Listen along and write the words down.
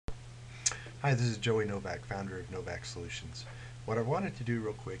Hi, this is Joey Novak, founder of Novak Solutions. What I wanted to do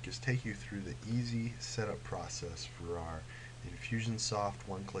real quick is take you through the easy setup process for our Infusionsoft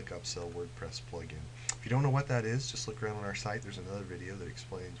one-click upsell WordPress plugin. If you don't know what that is, just look around on our site. There's another video that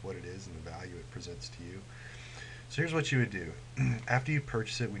explains what it is and the value it presents to you. So here's what you would do. After you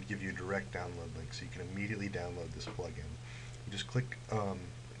purchase it, we'd give you a direct download link so you can immediately download this plugin. You just click,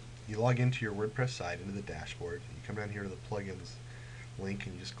 you log into your WordPress site, into the dashboard. You come down here to the plugins link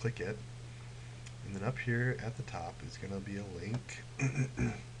and you just click it. And then up here at the top is going to be a link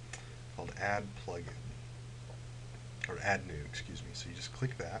called Add Plugin, or Add New, excuse me. So you just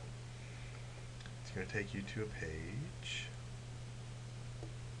click that. It's going to take you to a page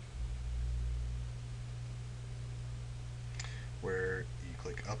where you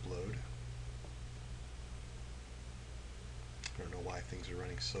click Upload. I don't know why things are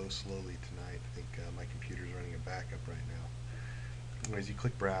running so slowly tonight. I think my computer's running a backup right now. Anyways, you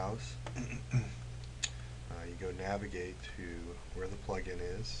click Browse. You go navigate to where the plugin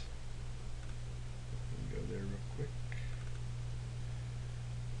is. You go there real quick.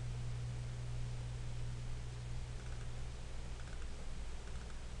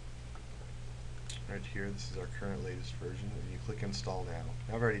 Right here, this is our current latest version, and you click Install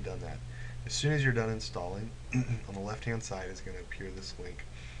Now. I've already done that. As soon as you're done installing, on the left-hand side is going to appear this link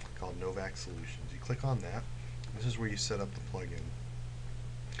called Novak Solutions. You click on that. This is where you set up the plugin.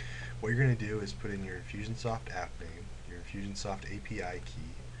 What you're going to do is put in your Infusionsoft app name, your Infusionsoft API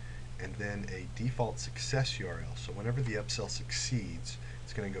key, and then a default success URL. So whenever the upsell succeeds,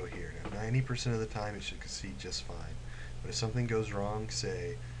 it's going to go here. Now 90% of the time it should succeed just fine. But if something goes wrong,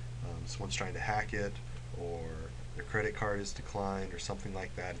 say someone's trying to hack it, or their credit card is declined, or something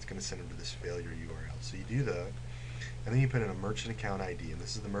like that, it's going to send them to this failure URL. So you do that, and then you put in a merchant account ID, and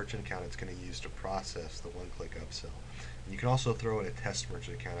this is the merchant account it's going to use to process the one-click upsell. And you can also throw in a test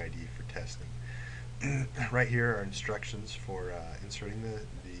merchant account ID for testing. Right here are instructions for inserting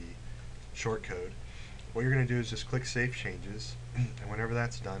the shortcode. What you're going to do is just click Save Changes, and whenever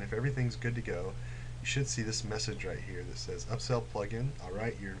that's done, if everything's good to go, you should see this message right here that says Upsell Plugin.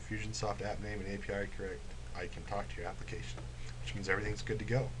 Alright, your Infusionsoft app name and API correct. I can talk to your application, which means everything's good to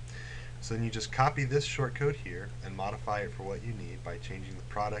go. So then you just copy this shortcode here and modify it for what you need by changing the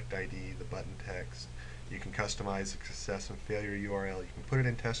product ID, the button text. You can customize the success and failure URL. You can put it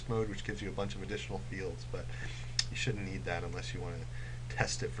in test mode, which gives you a bunch of additional fields, but you shouldn't need that unless you want to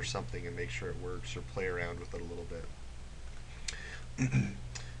test it for something and make sure it works or play around with it a little bit.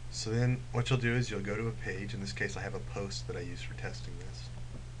 So then what you'll do is you'll go to a page. In this case, I have a post that I use for testing this.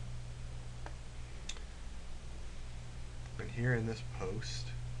 And here in this post,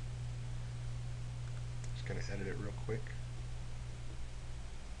 just going to edit it real quick.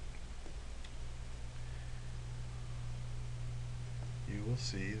 You will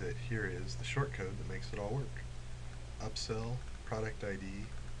see that here is the shortcode that makes it all work. Upsell, product ID,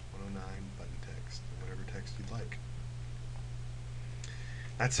 109, button text, and whatever text you'd like.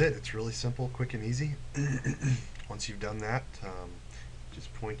 That's it. It's really simple, quick, and easy. Once you've done that,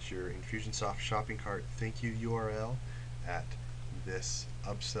 just point your Infusionsoft shopping cart thank you URL at this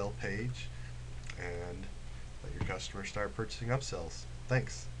upsell page and let your customers start purchasing upsells.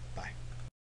 Thanks. Bye.